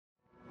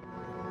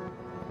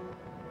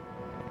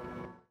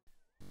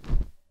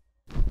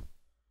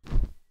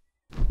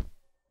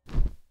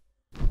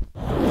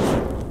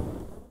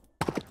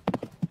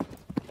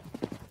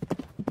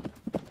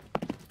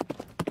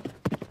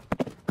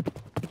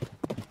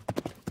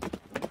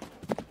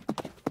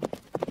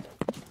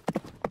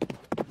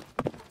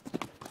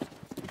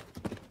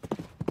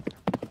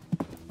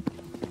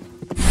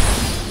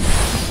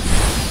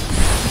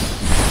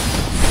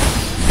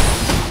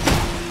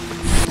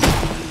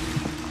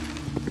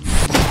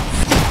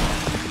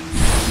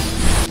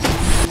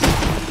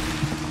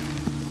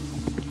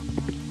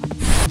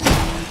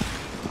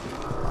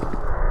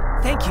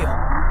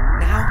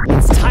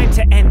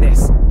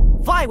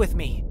fly with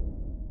me.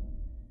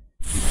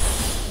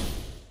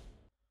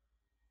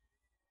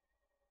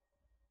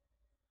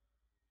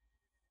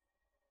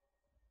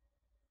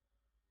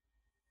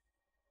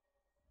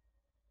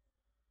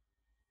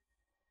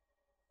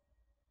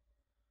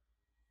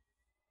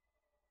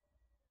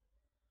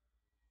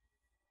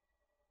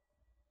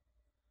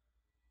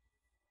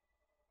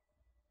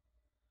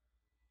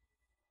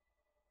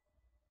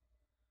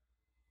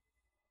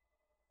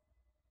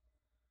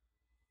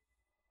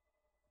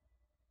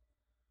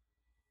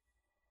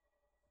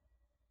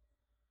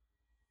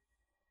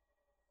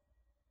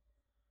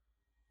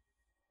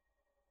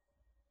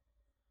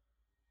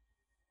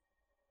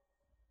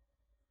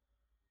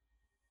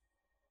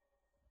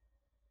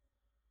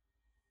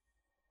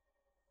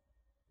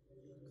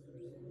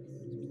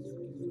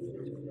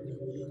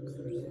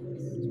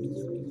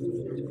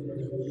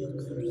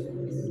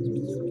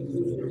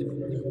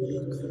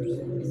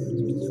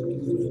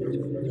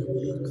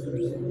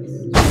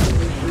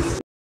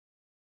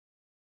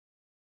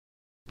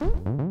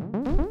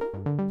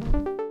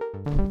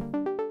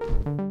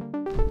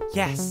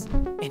 Yes,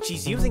 and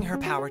she's using her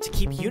power to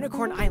keep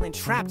Unicorn Island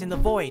trapped in the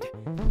void.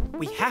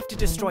 We have to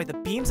destroy the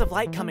beams of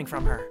light coming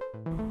from her.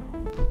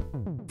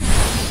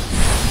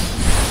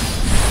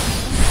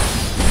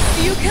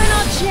 You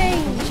cannot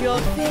change your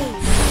fate.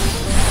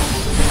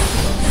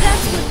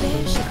 That's what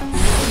they should call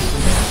it.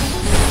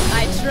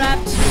 I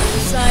trapped you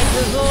inside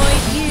the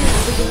void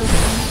years ago,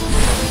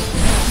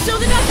 so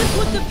that I could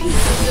put the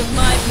pieces of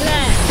my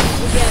plan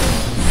together.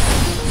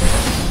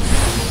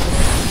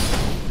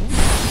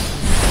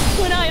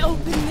 When I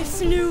open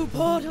this new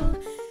portal,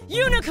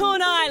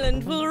 Unicorn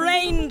Island will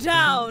rain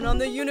down on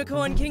the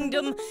Unicorn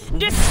Kingdom,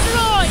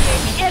 destroying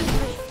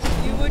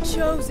everything. You were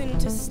chosen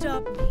to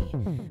stop me,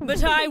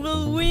 but I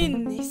will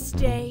win this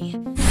day.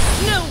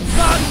 No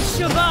Von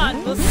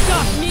Shaban will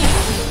stop me.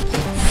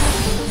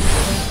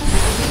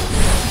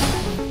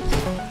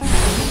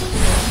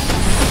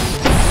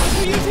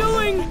 What are you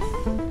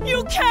doing?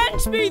 You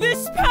can't be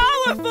this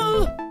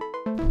powerful!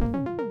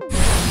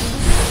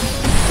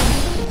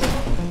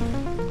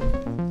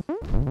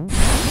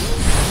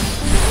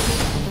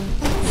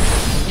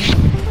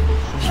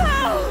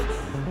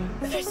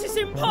 This is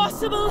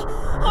impossible!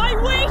 I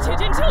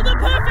waited until the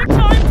perfect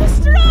time to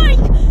strike!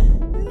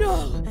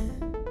 No!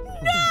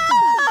 No!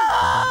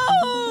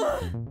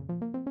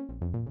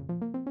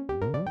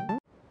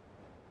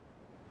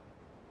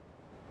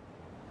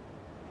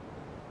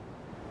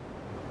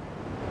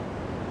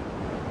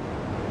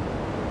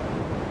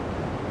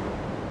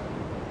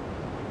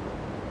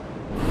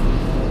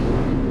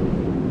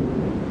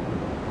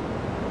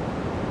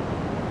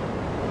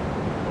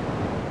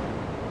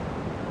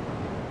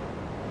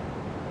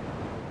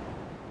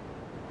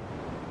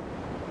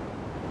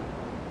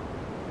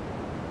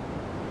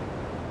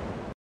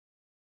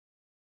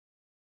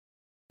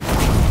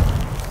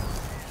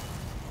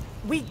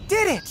 We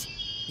did it!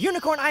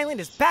 Unicorn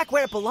Island is back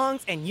where it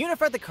belongs, and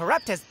Unifer the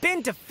Corrupt has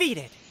been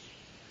defeated!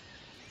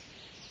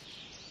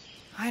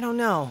 I don't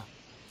know,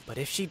 but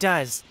if she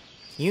does,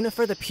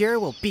 Unifer the Pure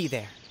will be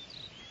there.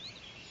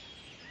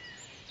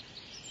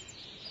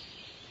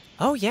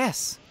 Oh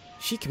yes,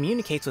 she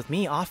communicates with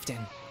me often.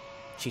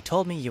 She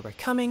told me you were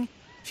coming,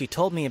 she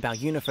told me about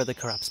Unifer the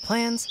Corrupt's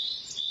plans.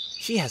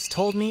 She has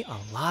told me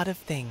a lot of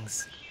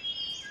things.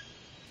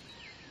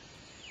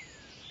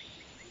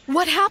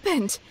 What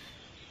happened?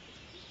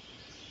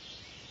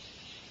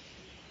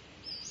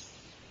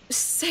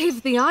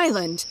 Save the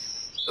island?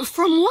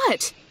 From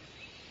what?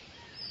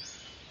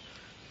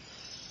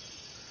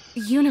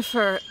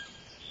 Unifer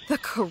the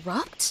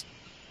Corrupt?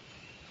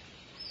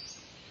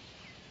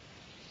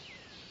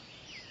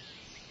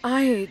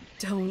 I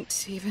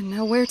don't even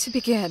know where to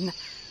begin.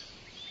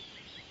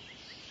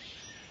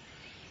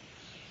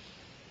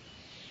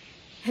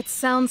 It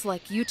sounds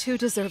like you two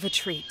deserve a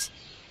treat.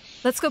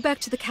 Let's go back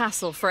to the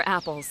castle for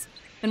apples,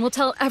 and we'll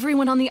tell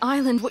everyone on the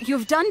island what you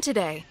have done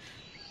today.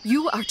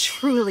 You are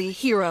truly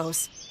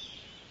heroes.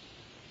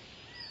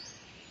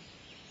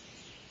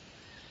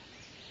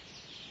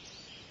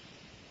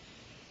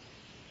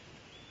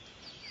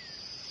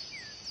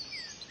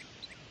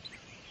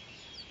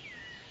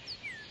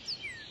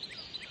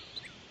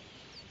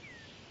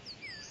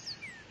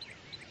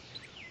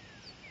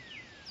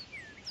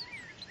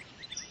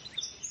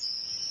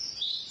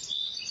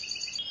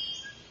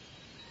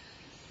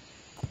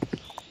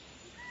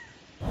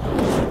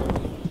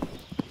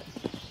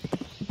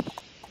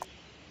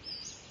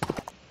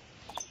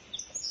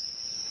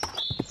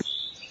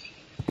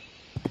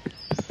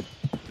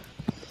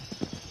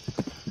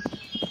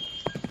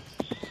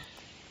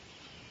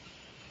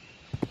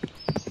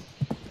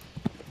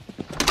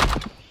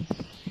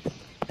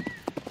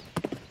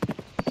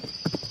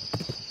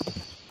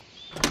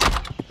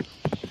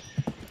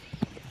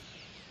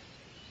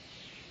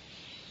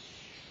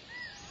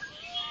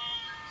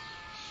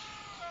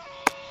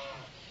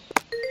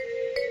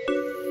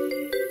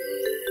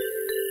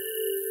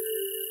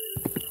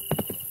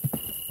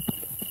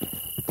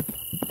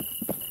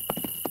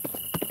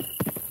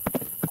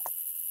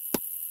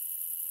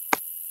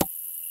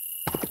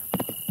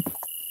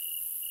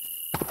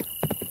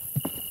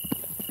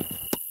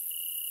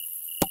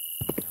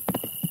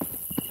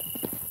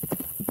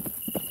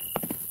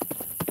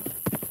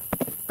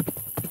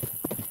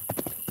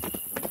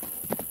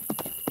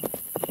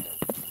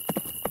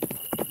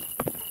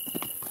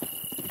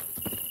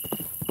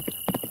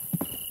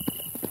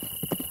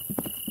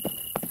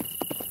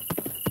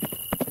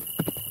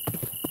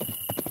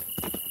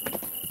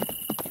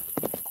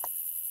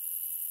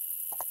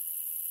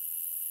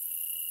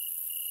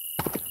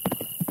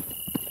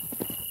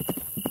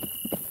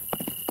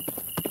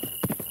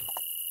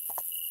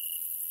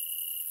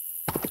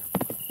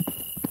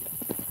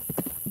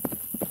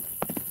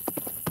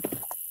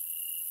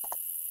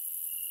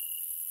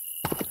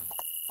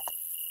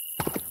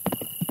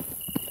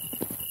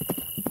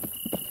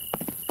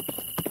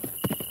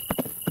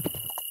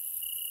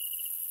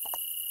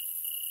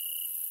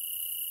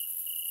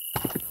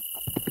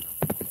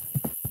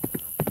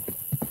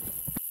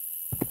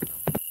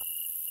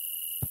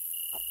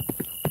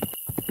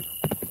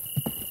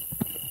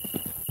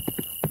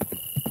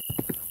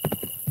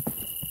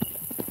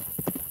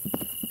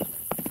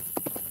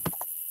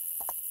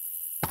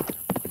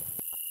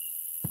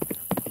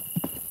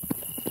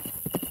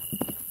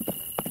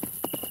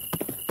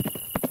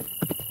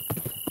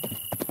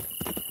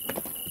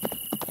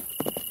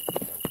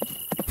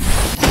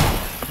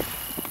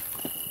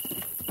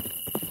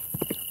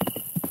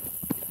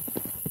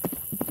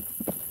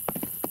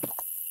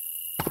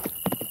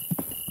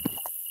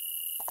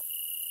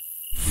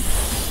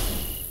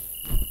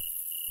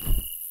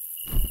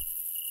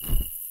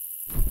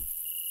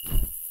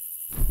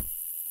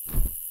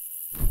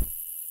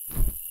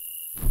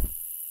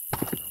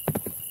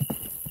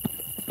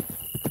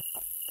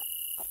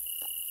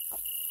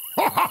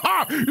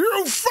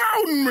 You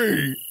found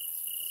me!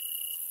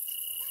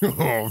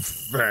 Oh,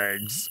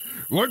 thanks.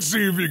 Let's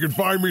see if you can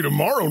find me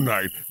tomorrow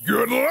night.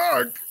 Good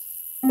luck!